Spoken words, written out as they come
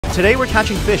Today we're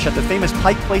catching fish at the famous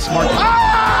Pike Place Market.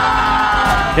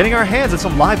 Getting our hands on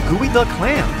some live gooey duck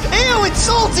clams. Ew, it's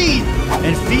salty!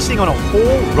 And feasting on a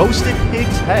whole roasted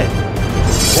pig's head.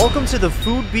 Welcome to the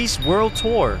Foodbeast World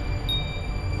Tour.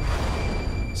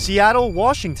 Seattle,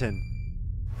 Washington.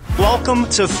 Welcome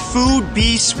to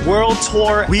Foodbeast World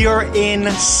Tour. We are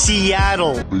in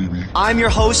Seattle. I'm your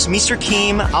host, Mr.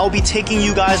 Keem. I'll be taking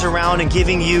you guys around and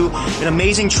giving you an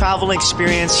amazing travel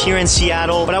experience here in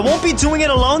Seattle. But I won't be doing it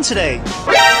alone today.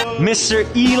 Mr.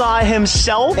 Elie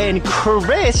himself and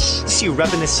Chris. I see you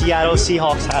repping the Seattle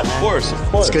Seahawks hat, man. Of course.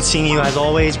 It's good seeing you as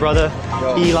always, brother.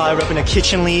 Yo. Elie repping the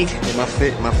Kitchen League. Hey, my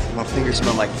fingers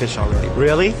smell like fish already.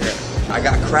 Really? Yeah. I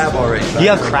got crab already. You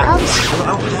have crabs? I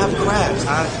don't have crabs.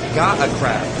 I got a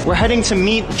crab. We're heading to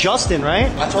meet Justin, right?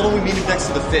 I told him we meet next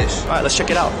to the fish. All right, let's check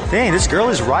it out. Dang, this girl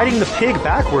is riding the pig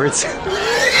backwards.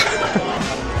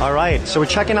 All right, so we're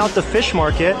checking out the fish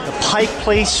market, the Pike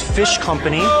Place Fish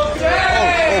Company. Oh!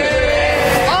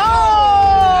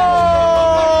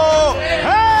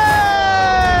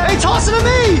 Hey! Hey, toss it to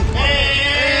me!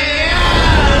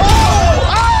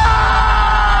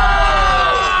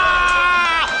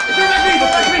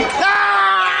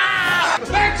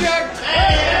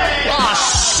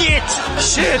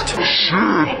 Shit!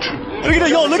 Look at it,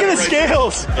 yo! Look at the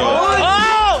scales!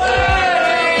 Oh!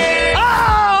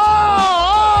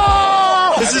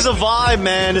 This is a vibe,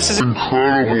 man. This is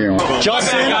incredible.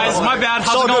 Justin, my bad, guys. My bad.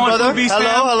 How's it good, going, brother? Foodbeast Hello,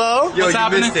 fam? hello. Yo, What's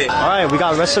happening? missed it. All right, we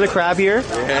got the rest of the crab here.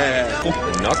 Yeah.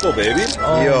 Knuckle, baby.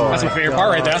 Oh, Yo. That's my favorite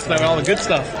part right there. That's all the good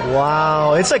stuff.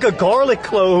 Wow, it's like a garlic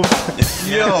clove.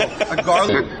 Yo, a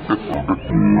garlic.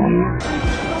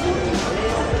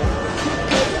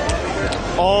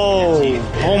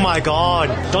 Oh my God.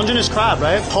 Dungeness crab,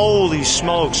 right? Holy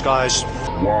smokes, guys.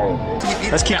 Wow.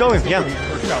 Let's keep going, yeah.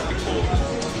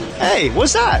 Hey,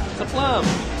 what's that? It's a plum.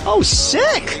 Oh,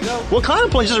 sick. What kind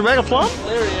of plum? Just a regular plum?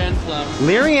 Lyrian plum.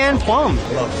 Lyrian plum.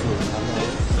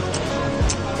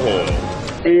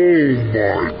 Oh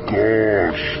my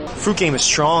gosh. Fruit game is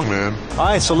strong, man. All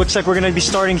right, so it looks like we're going to be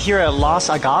starting here at Los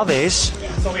Agaves.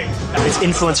 It's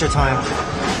influencer time.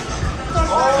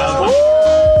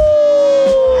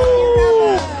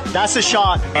 That's the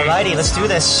shot. Alrighty, let's do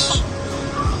this. Here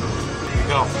we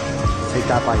go. Take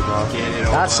that bite, bro.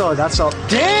 That's a.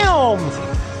 Damn!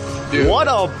 Dude. What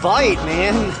a bite,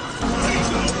 man.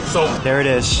 So, There it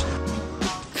is.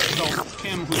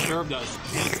 Kim, who served us,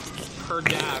 her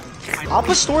dad. Al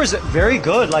Pastor is very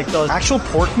good. Like the actual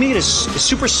pork meat is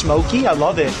super smoky. I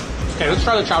love it. Okay, let's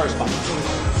try the chowder spot.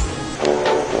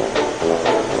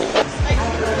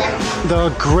 The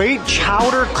Great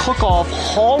Chowder Cook-Off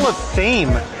Hall of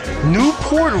Fame,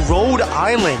 Newport, Rhode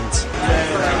Island.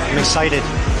 I'm excited.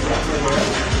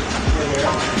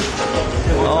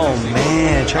 Oh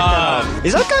man, check that out.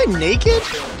 Is that guy naked?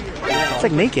 It's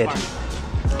like naked.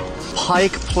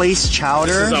 Pike Place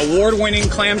Chowder. This is award-winning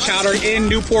clam chowder in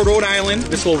Newport, Rhode Island.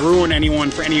 This will ruin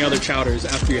anyone for any other chowders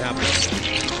after you have this.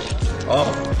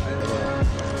 Oh.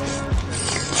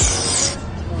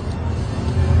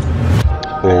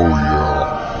 Oh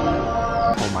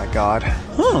yeah. Oh my God.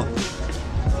 Huh.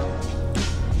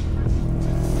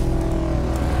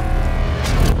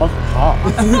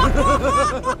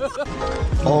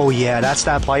 Oh yeah, that's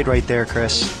that bite right there,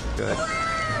 Chris. Good.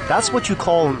 That's what you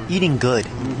call eating good.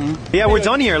 Yeah, we're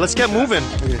done here. Let's get moving.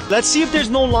 Let's see if there's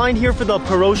no line here for the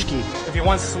Piroshky. If you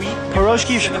want sweet,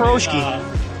 Piroshky Piroshky.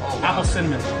 Apple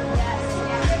cinnamon.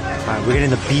 Alright, we're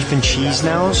getting the beef and cheese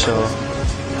now, so.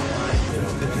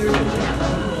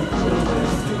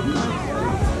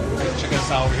 Check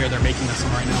us out over here. They're making this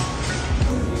one right now.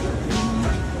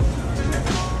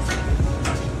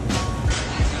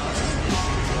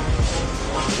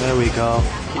 There we go.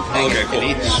 Okay,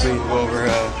 cool. Sweet over.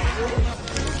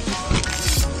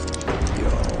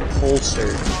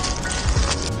 Holstered.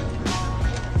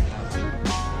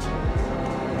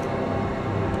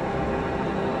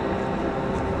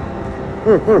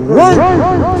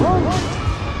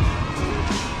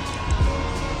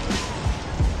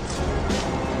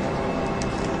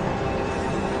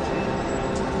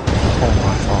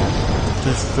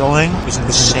 The filling is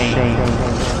insane.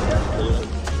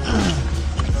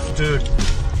 Dude.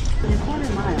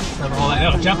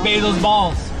 Oh, Jeff Bezos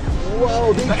balls.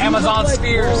 Whoa, the Amazon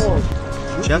spheres.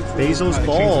 Jeff Bezos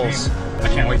balls. I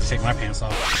can't wait to take my pants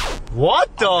off.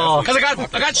 What the? Because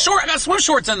I got swim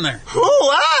shorts in there.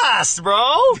 Who asked,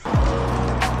 bro?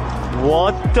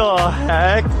 What the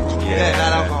heck? Yeah,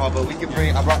 not alcohol, but we can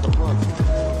bring. I brought the plum.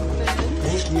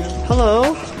 Thank you.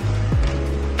 Hello.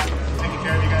 Taking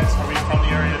care of you guys. Are we from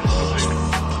the area?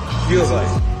 Feels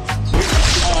like.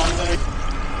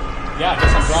 Yeah, I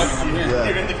guess I'm driving. I'm here.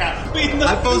 You're in the cabin.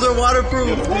 iPhones are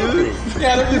waterproof, dude.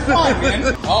 Yeah, they'll be fine,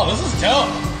 man. Oh, this is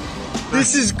dope.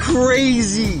 This is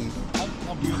crazy.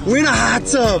 We're in a hot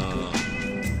tub.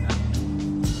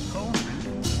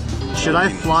 Should I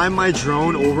fly my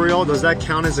drone over y'all? Does that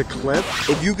count as a clip?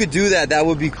 If you could do that, that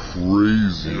would be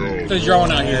Crazy. The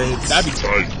drone out here. That'd be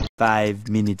tight. 5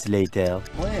 minutes later.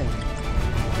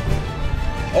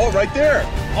 Oh, right there.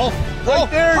 Oh, Right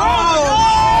there. Oh!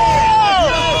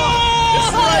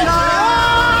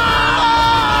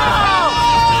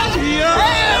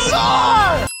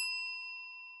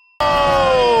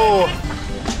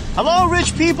 Hello,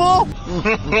 rich people.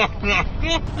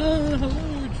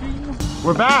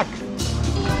 We're back.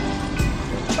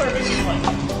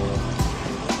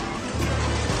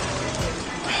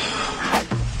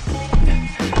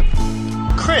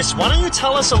 Chris, why don't you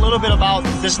tell us a little bit about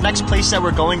this next place that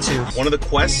we're going to? One of the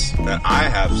quests that I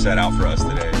have set out for us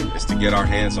today is to get our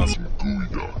hands on some gooey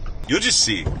duck. You'll just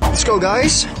see. Let's go,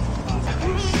 guys.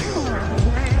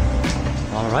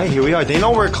 All right, here we are. They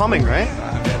know we're coming, right?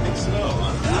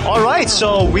 All right,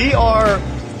 so we are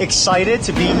excited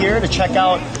to be here to check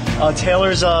out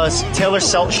Taylor's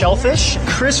Shellfish.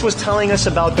 Chris was telling us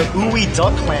about the ooey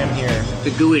duck clam here.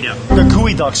 The gooey duck. The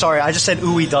gooey duck, sorry, I just said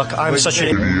ooey duck. I'm such an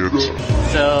idiot.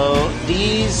 So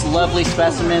these lovely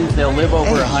specimens, they'll live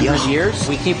over 100 years.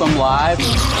 We keep them live. You'll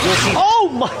see. Oh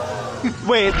my!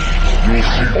 Wait.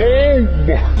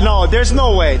 No, there's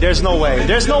no way. There's no way.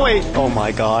 There's no way. Oh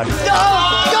my god.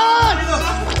 Oh god!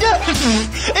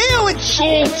 Ew, it's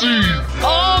salty.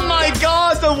 Oh my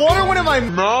god, the water went in my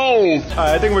mouth.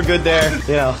 I think we're good there.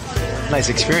 Yeah, nice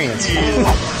experience.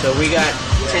 So we got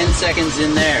 10 seconds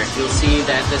in there. You'll see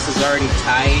that this is already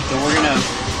tight, and we're gonna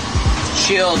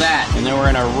chill that, and then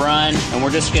we're gonna run, and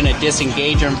we're just gonna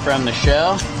disengage them from the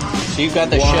shell. So you've got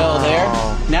the shell there.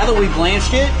 Now that we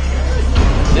blanched it,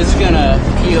 this is gonna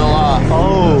peel off.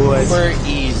 Oh, super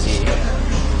easy.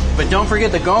 But don't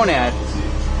forget the gonad.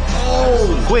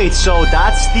 Oh. Wait, so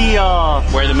that's the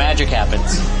where the magic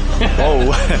happens.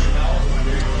 Oh.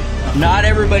 Not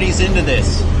everybody's into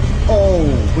this. Oh.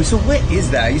 Wait, so what is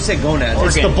that? You said gonads.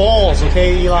 It's the balls,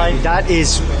 okay, Eli? That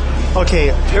is...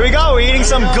 Okay, here we go. We're eating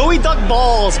some gooey duck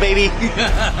balls, baby.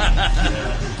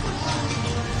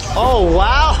 Oh,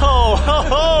 wow.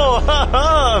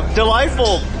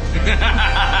 Delightful.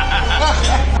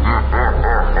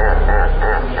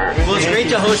 Well, it's great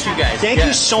to host you guys. Thank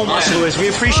you so much, Louis. We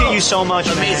appreciate you so much.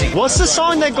 Amazing. What's the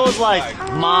song that goes like,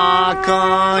 my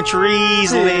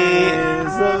country's land,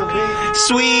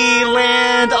 sweet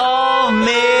land of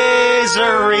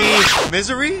misery.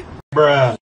 Misery?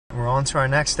 Bruh. We're on to our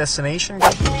next destination.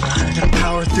 I gotta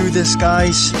power through this,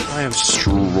 guys. I am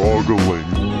Struggling.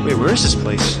 Wait, where is this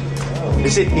place?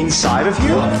 Is it inside of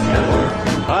here?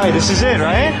 Alright, this is it,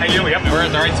 right? Hey, yo, yep, we're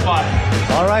in the right spot.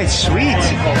 Alright, sweet.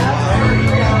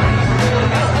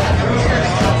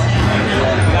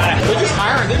 They're just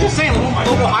hiring. They're just saying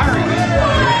local hiring.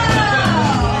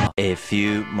 A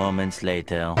few moments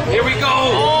later. Here we go.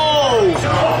 Oh!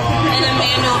 And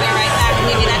Amanda will be right back and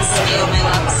give you that scale, my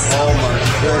loves. Oh my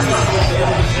goodness.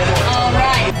 All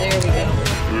right, there we go.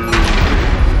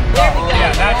 There we go.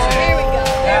 Yeah, that's it. There we go.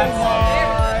 That's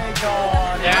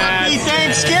Happy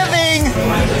Thanksgiving!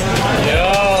 Yo.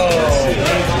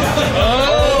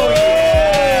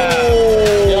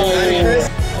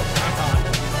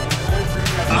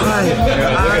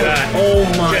 Oh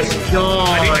my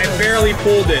god. I barely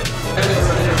pulled it.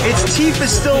 Its teeth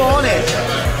is still on it.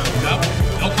 Yep.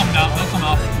 They'll come out. They'll come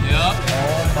out. Yep.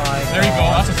 Oh my god. There you go.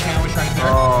 That's a sandwich right there.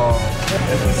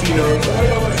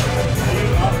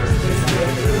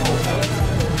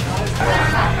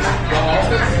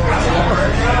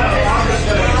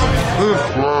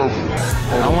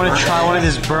 I want to try one of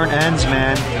his burnt ends,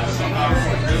 man.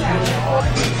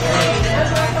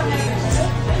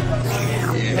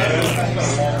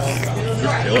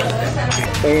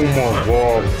 Oh my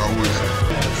god. How is it?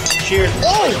 Cheers.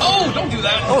 Oh, don't do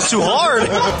that. Oh, it's too hard.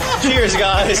 Cheers,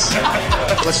 guys.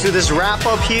 Let's do this wrap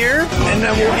up here, and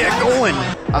then we'll get going.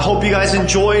 I hope you guys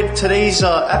enjoyed today's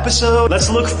episode. Let's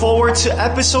look forward to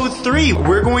episode 3.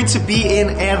 We're going to be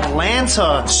in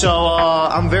Atlanta, so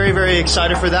I'm very, very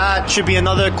excited for that. Should be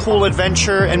another cool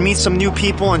adventure and meet some new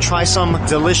people and try some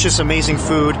delicious, amazing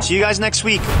food. See you guys next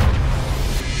week.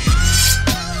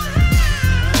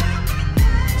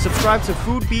 Subscribe to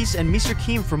Foodbeast and Mr.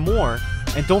 Keem for more.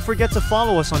 And don't forget to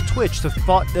follow us on Twitch to